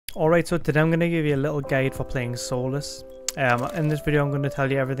Alright, so today I'm going to give you a little guide for playing Solis. In this video I'm going to tell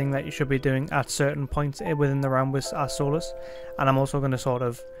you everything that you should be doing at certain points within the round with Solis, and I'm also going to sort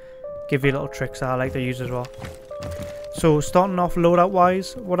of give you little tricks that I like to use as well. So starting off loadout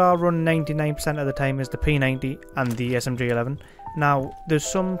wise, what I'll run 99% of the time is the P90 and the SMG11. Now there's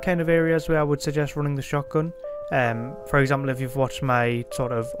some kind of areas where I would suggest running the shotgun. For example, if you've watched my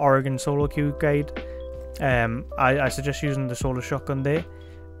sort of Oregon solo queue guide, I suggest using the Solis shotgun there.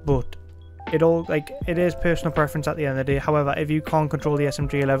 But it is personal preference at the end of the day. However, if you can't control the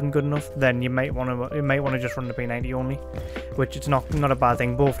SMG11 good enough, then you might want to just run the P90 only, which it's not a bad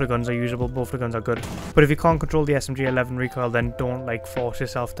thing. Both the guns are usable, both the guns are good. But if you can't control the SMG11 recoil, then don't force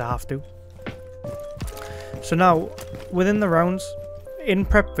yourself to have to. So now within the rounds, in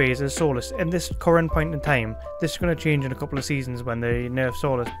prep phases, Solis, in this current point in time, this is going to change in a couple of seasons when they nerf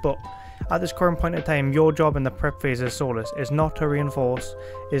Solis, but at this current point in time, your job in the prep phase of Solis is not to reinforce,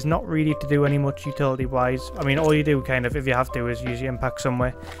 is not really to do any much utility wise. I mean, all you do kind of, if you have to, is use your impact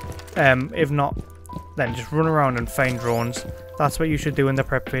somewhere. If not, then just run around and find drones. That's what you should do in the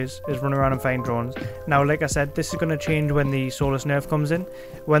prep phase, is run around and find drones. Now, like I said, this is going to change when the Solis nerf comes in.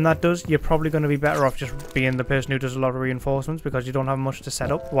 When that does, you're probably going to be better off just being the person who does a lot of reinforcements, because you don't have much to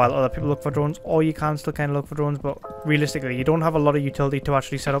set up while other people look for drones, or you can still kind of look for drones, but realistically, you don't have a lot of utility to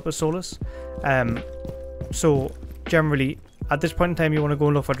actually set up a Solis. So generally, at this point in time, you want to go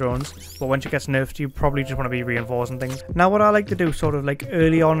and look for drones, but once it gets nerfed, you probably just want to be reinforcing things. Now, what I like to do sort of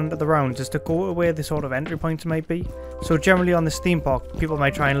early on into the rounds is to go to where the sort of entry points might be. So generally on this theme park, people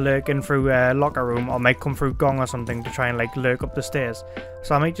might try and lurk in through a locker room, or might come through gong or something to try and lurk up the stairs.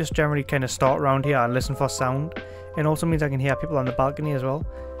 So I might just generally kind of start around here and listen for sound. It also means I can hear people on the balcony as well.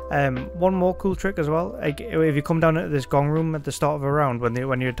 One more cool trick as well, if you come down into this gong room at the start of a round when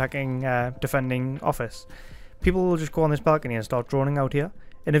you're attacking defending office, people will just go on this balcony and start droning out here.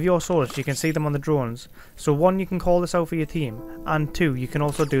 And if you're Solis, you can see them on the drones. So one, you can call this out for your team, and two, you can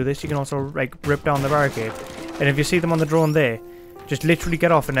also do this. You can also rip down the barricade. And if you see them on the drone there, just literally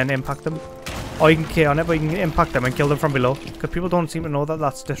get off and then impact them. Or you can K on it, but you can impact them and kill them from below, because people don't seem to know that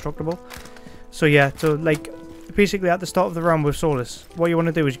that's destructible. So yeah, so basically at the start of the round with Solis, what you want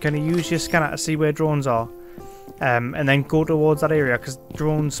to do is you kind of use your scanner to see where drones are, and then go towards that area, because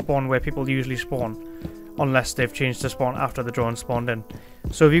drones spawn where people usually spawn, unless they've changed to spawn after the drone spawned in.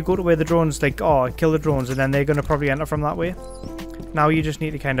 So if you go to where the drones, kill the drones, and then they're going to probably enter from that way. Now you just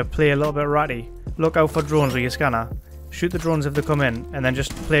need to kind of play a little bit ratty, look out for drones with your scanner, shoot the drones if they come in, and then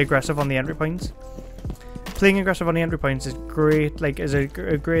just play aggressive on the entry points. Playing aggressive on the entry points is great, is a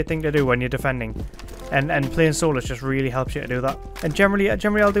great thing to do when you're defending. And playing Solis just really helps you to do that. And generally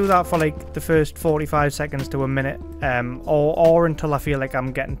I'll do that for the first 45 seconds to a minute, or until I feel like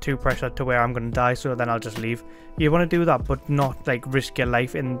I'm getting too pressured to where I'm going to die, so then I'll just leave. You want to do that, but not risk your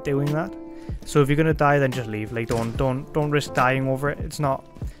life in doing that. So if you're going to die, then just leave. Don't risk dying over it. It's not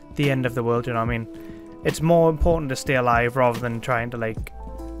the end of the world, you know what I mean? It's more important to stay alive rather than trying to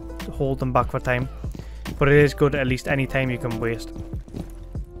hold them back for time. But it is good at least any time you can waste.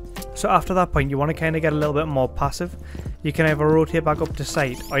 So after that point, you want to kind of get a little bit more passive. You can either rotate back up to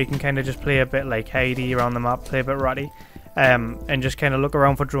sight, or you can kind of just play a bit like Heidi around the map, play a bit ratty, and just kind of look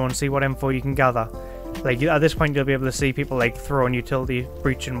around for drones, see what info you can gather. At this point, you'll be able to see people throwing utility,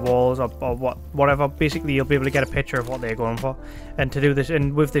 breaching walls, or whatever. Basically, you'll be able to get a picture of what they're going for. And to do this,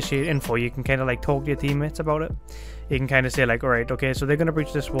 and with this info, you can kind of talk to your teammates about it. You can kind of say alright, okay, so they're going to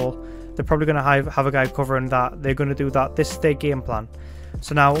breach this wall. They're probably going to have a guy covering that. They're going to do that. This is their game plan.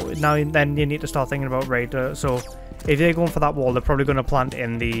 So now then you need to start thinking about, right, so if they're going for that wall, they're probably going to plant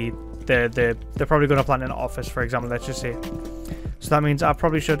in they're probably going to plant in an office, for example, let's just say. So that means I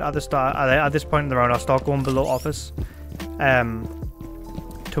probably should, at this point in the round, I'll start going below office, to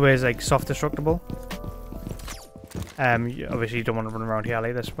where it's soft destructible. Obviously you don't want to run around here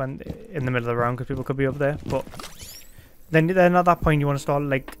like this when in the middle of the round, because people could be up there, but then at that point you want to start,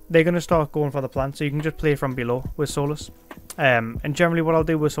 they're going to start going for the plant, so you can just play from below with Solis. And generally what I'll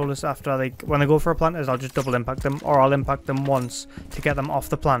do with Solis after when they go for a plant is I'll just double impact them, or I'll impact them once to get them off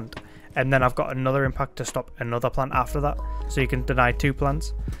the plant, and then I've got another impact to stop another plant after that, so you can deny 2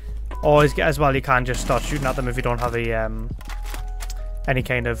 plants. Or as well, you can just start shooting at them if you don't have any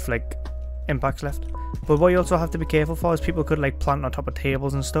kind of impacts left. But what you also have to be careful for is people could plant on top of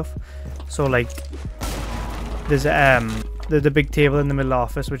tables and stuff. So there's the big table in the middle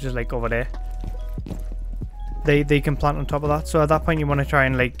office, which is over there. They can plant on top of that. So at that point you want to try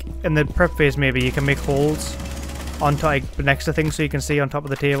and in the prep phase, maybe you can make holes on top, next to things, so you can see on top of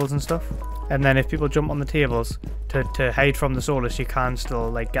the tables and stuff. And then if people jump on the tables to hide from the Solis, you can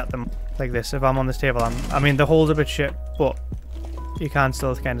still get them like this. If I'm on this table, I mean the hole's a bit shit, but you can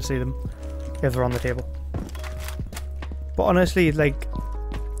still kind of see them if they're on the table. But honestly, like,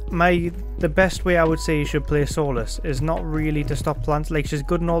 the best way I would say you should play Solis is not really to stop plants. Like, she's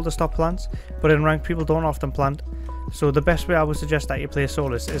good and all to stop plants, but in ranked people don't often plant. So the best way I would suggest that you play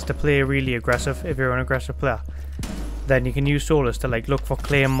Solis is to play really aggressive. If you're an aggressive player, then you can use Solis to like look for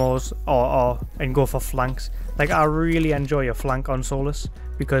claymores and go for flanks. Like, I really enjoy a flank on Solis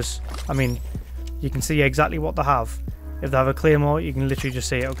because, I mean, you can see exactly what they have. If they have a claymore, you can literally just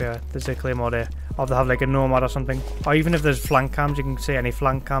say, okay, there's a claymore there. Or if they have like a nomad or something. Or even if there's flank cams, you can say any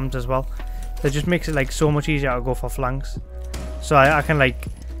flank cams as well. That just makes it like so much easier to go for flanks. So I can like,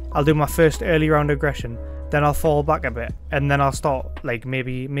 I'll do my first early round aggression, then I'll fall back a bit, and then I'll start like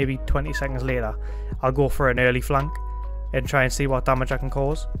maybe 20 seconds later, I'll go for an early flank and try and see what damage I can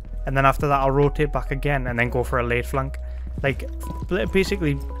cause. And then after that, I'll rotate back again and then go for a late flank. Like,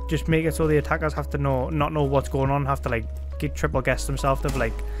 basically just make it so the attackers have to not know what's going on, have to like triple guess themselves of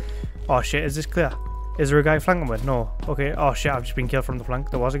like, oh shit, is this clear? Is there a guy flanking with? No. Okay, oh shit, I've just been killed from the flank.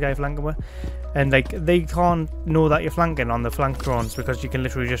 There was a guy flanking with. And like, they can't know that you're flanking on the flank drones because you can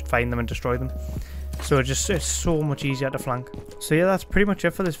literally just find them and destroy them. So it's so much easier to flank. So yeah, that's pretty much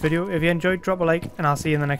it for this video. If you enjoyed, drop a like and I'll see you in the next